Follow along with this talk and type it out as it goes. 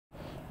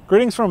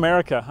Greetings from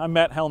America. I'm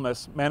Matt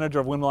Helmus, manager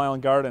of Windmill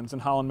Island Gardens in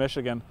Holland,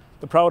 Michigan,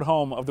 the proud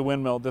home of the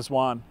windmill Des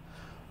One.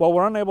 While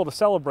we're unable to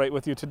celebrate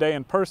with you today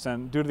in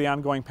person due to the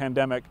ongoing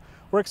pandemic,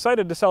 we're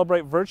excited to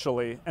celebrate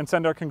virtually and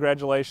send our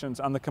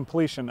congratulations on the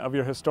completion of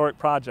your historic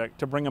project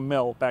to bring a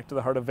mill back to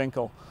the heart of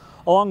Vinkelse.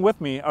 Along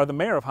with me are the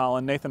Mayor of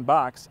Holland, Nathan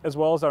Box, as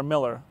well as our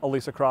miller,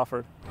 Elisa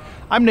Crawford.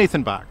 I'm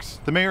Nathan Box,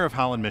 the Mayor of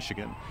Holland,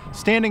 Michigan,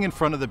 standing in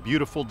front of the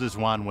beautiful Des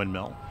One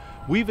windmill.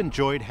 We've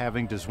enjoyed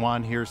having Des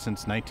One here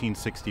since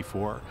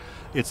 1964.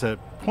 It's a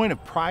point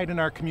of pride in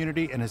our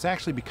community and has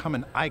actually become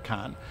an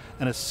icon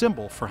and a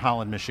symbol for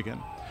Holland, Michigan.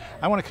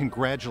 I want to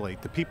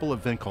congratulate the people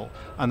of Vinkelse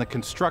on the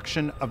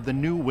construction of the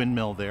new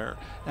windmill there,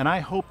 and I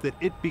hope that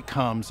it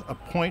becomes a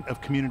point of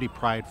community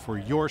pride for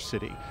your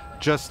city,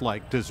 just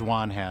like Des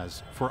One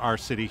has for our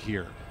city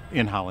here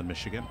in Holland,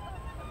 Michigan.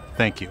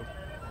 Thank you.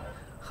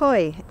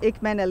 Hoi, ik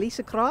ben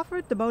Elisa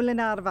Crawford, de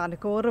molenaar van de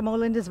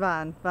korenmolen Des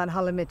One van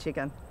Holland,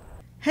 Michigan.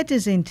 Het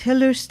is een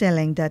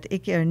teleurstelling dat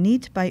ik er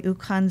niet bij u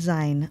kan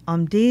zijn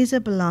om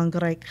deze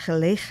belangrijke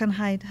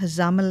gelegenheid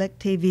gezamenlijk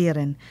te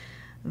vieren,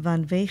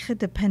 vanwege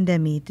de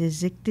pandemie die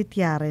zich dit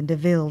jaar in de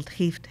wereld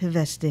heeft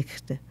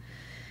gevestigd.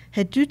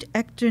 Het doet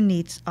echter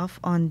niets af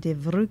aan de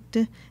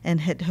vreugde en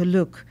het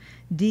geluk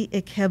die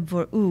ik heb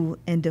voor u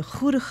en de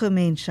goede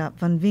gemeenschap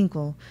van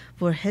Vinkelse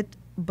voor het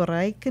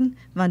bereiken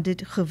van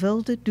dit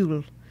gewilde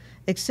doel.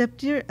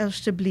 Accepteer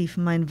alsjeblieft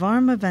mijn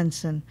warme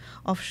wensen,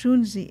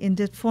 ofschoon ze in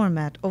dit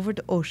format over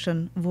de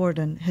oceaan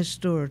worden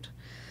gestuurd.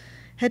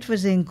 Het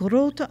was een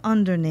grote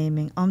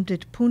onderneming om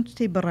dit punt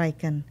te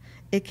bereiken.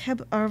 Ik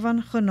heb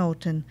ervan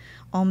genoten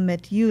om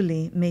met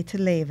jullie mee te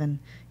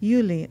leven,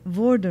 jullie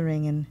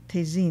vorderingen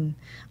te zien,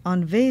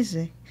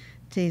 aanwezig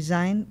te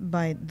zijn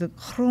bij de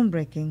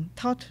groundbreaking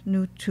tot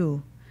nu toe.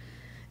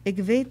 Ik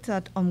weet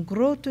dat om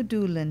grote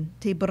doelen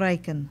te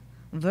bereiken,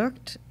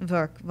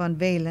 werk van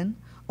velen,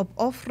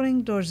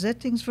 opoffering,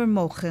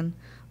 doorzettingsvermogen,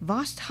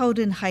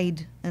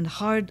 vasthoudenheid en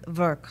hard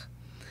werk.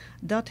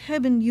 Dat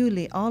hebben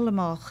jullie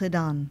allemaal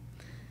gedaan.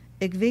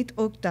 Ik weet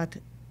ook dat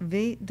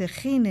wij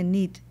degene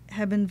niet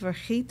hebben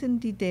vergeten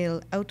die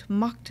deel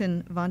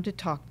uitmaakten van de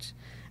tocht,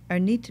 er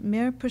niet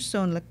meer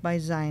persoonlijk bij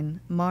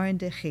zijn, maar in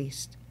de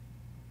geest.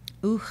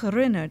 U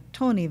herinnert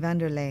Tony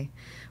Vanderlei,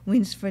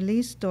 wiens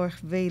verlies door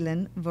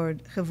velen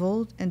wordt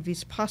gevolgd en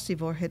wiens passie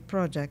voor het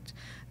project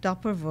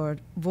dapper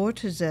wordt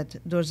voortgezet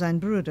door zijn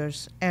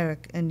broeders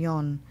Eric en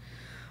Jan.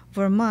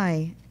 Voor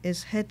mij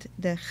is het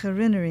de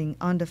herinnering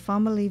aan de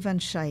familie van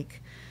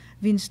Scheik,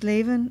 wiens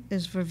leven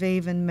is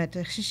verweven met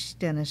de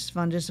geschiedenis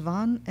van Des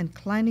One en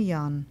Kleine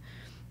Jan.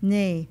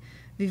 Nee,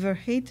 we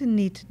vergeten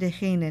niet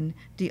degenen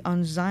die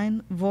aan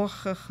zijn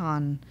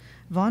voorgegaan,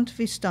 want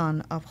we staan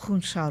op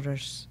hun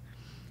schouders.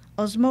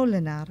 Als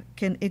molenaar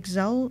ken ik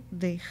zal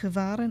de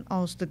gevaren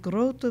als de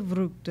grote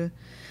vreugde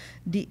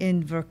die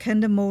een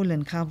verkende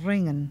molen kan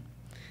brengen.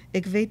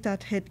 Ik weet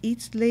dat het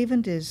iets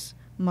levend is,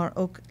 maar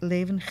ook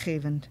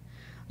levengevend.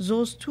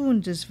 Zoals toen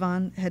Des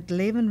One het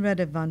leven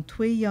redde van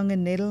 2 jonge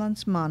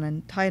Nederlandse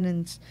mannen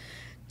tijdens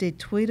de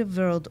Tweede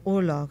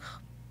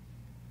Wereldoorlog.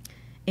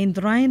 Een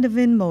draaiende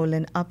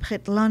windmolen op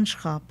het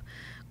landschap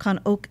kan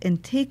ook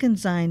een teken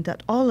zijn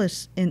dat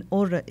alles in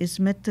orde is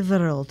met de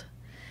wereld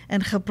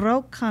en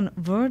gebruikt kan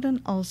worden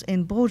als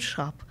een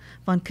boodschap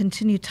van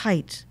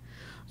continuïteit,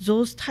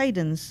 zoals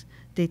tijdens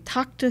de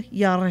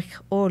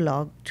 80-jarige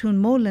oorlog toen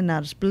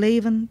molenaars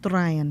bleven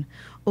draaien,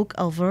 ook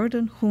al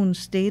werden hun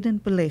steden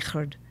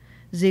belegerd.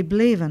 Ze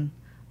bleven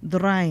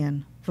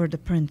draaien voor de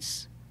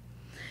prins.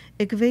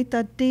 Ik weet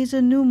dat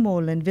deze nieuwe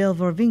molen wel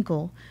voor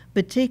Vinkelse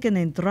betekent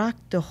en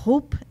draagt de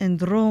hoop en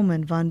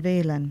dromen van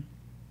velen.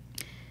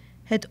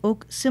 Het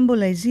ook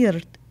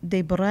symboliseert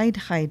de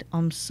bereidheid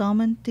om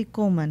samen te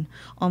komen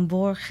om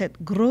voor het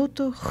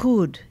grote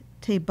goed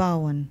te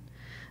bouwen.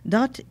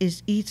 Dat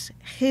is iets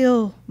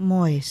heel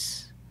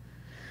moois.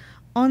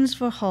 Ons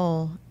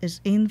verhaal is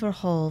een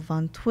verhaal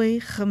van 2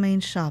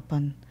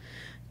 gemeenschappen,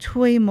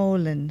 2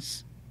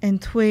 molens en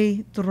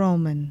 2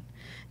 dromen,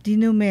 die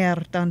nu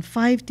meer dan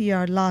 50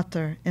 jaar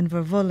later in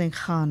vervulling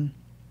gaan.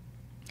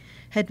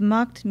 Het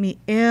maakt me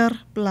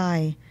erg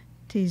blij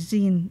te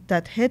zien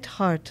dat het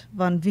hart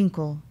van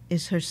Vinkelse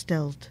is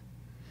hersteld.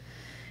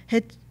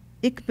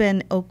 Ik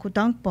ben ook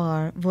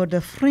dankbaar voor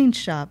de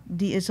vriendschap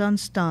die is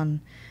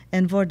ontstaan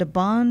en voor de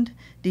band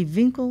die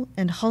Vinkelse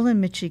en Holland,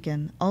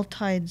 Michigan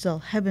altijd zal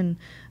hebben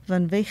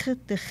vanwege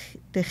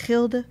de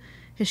gilde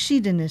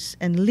geschiedenis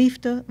en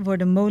liefde voor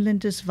de molen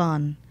Des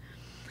One.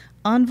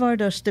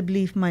 Aanvaard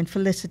alstublieft mijn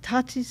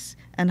felicitaties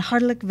en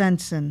hartelijk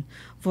wensen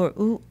voor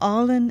u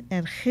allen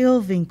en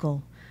heel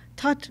Vinkelse.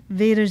 Tot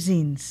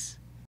wederziens.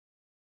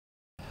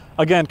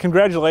 Again,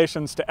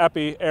 congratulations to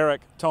Epi,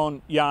 Eric,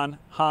 Toon, Jan,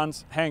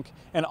 Hans, Henk,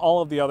 and all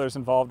of the others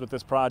involved with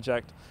this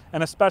project.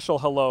 And a special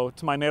hello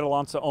to my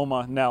Nederlandse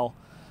oma, Nel.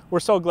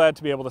 We're so glad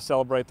to be able to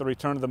celebrate the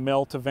return of the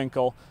mill to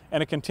Vinkelse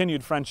and a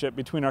continued friendship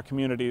between our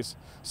communities.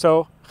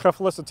 So,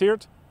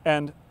 gefeliciteerd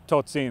and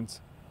tot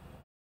ziens.